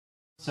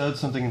Sewed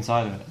something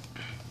inside of it.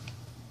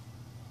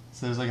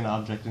 So there's like an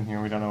object in here,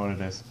 we don't know what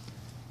it is.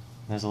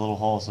 There's a little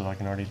hole, so I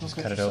can already just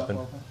cut it open.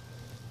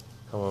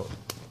 I won't.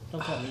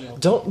 Don't cut me open.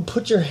 Don't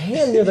put your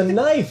hand near the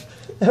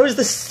knife! That was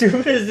the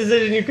stupidest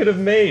decision you could have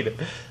made.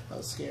 I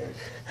was scared.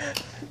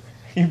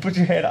 You put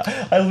your hand out.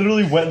 I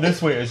literally went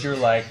this way as you're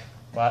like,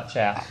 watch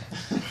out.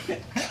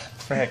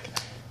 Frick.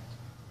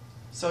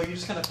 So you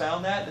just kind of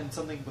found that and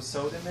something was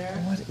sewed in there?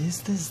 What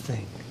is this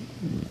thing?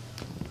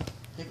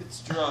 If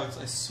it's drugs,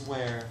 I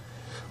swear.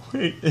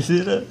 Wait, is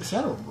it a... Is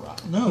that a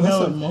rock? No, that's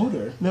a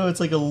motor. No,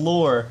 it's like a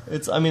lure.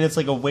 It's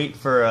like a weight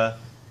for a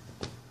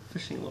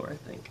fishing lure, I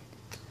think.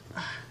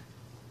 I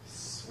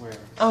swear.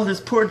 Oh, this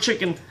poor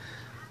chicken.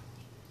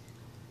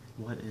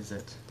 What is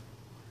it?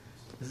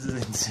 This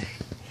is insane.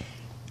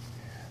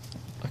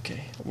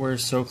 Okay, we're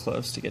so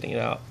close to getting it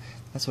out.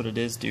 That's what it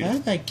is, dude. How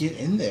did that get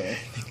in there?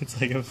 I think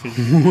it's like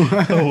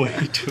a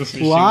weight to a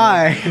fishing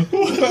Why?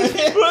 What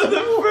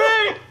the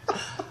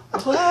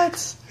frick?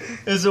 What?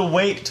 It's a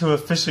weight to a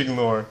fishing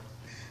lure.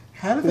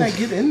 How did that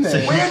get in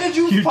there? Where did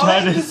you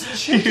find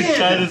this chicken? You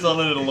tie this on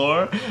a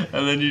lure,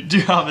 and then you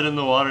drop it in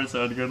the water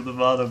so it'd go to the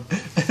bottom.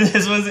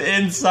 This was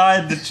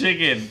inside the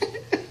chicken.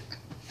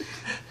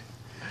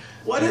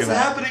 What is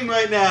happening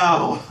right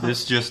now?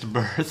 This just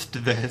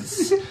birthed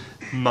this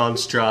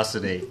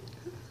monstrosity.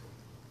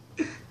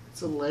 It's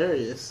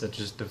hilarious. That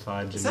just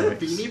defied Is that a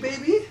genetics. Beanie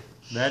Baby?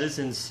 That is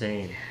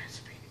insane.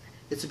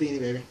 It's a Beanie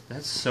Baby.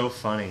 That's so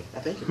funny.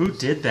 I think it Who is.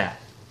 did that?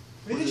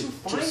 Where did you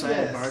find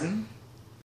Josiah this? Barden?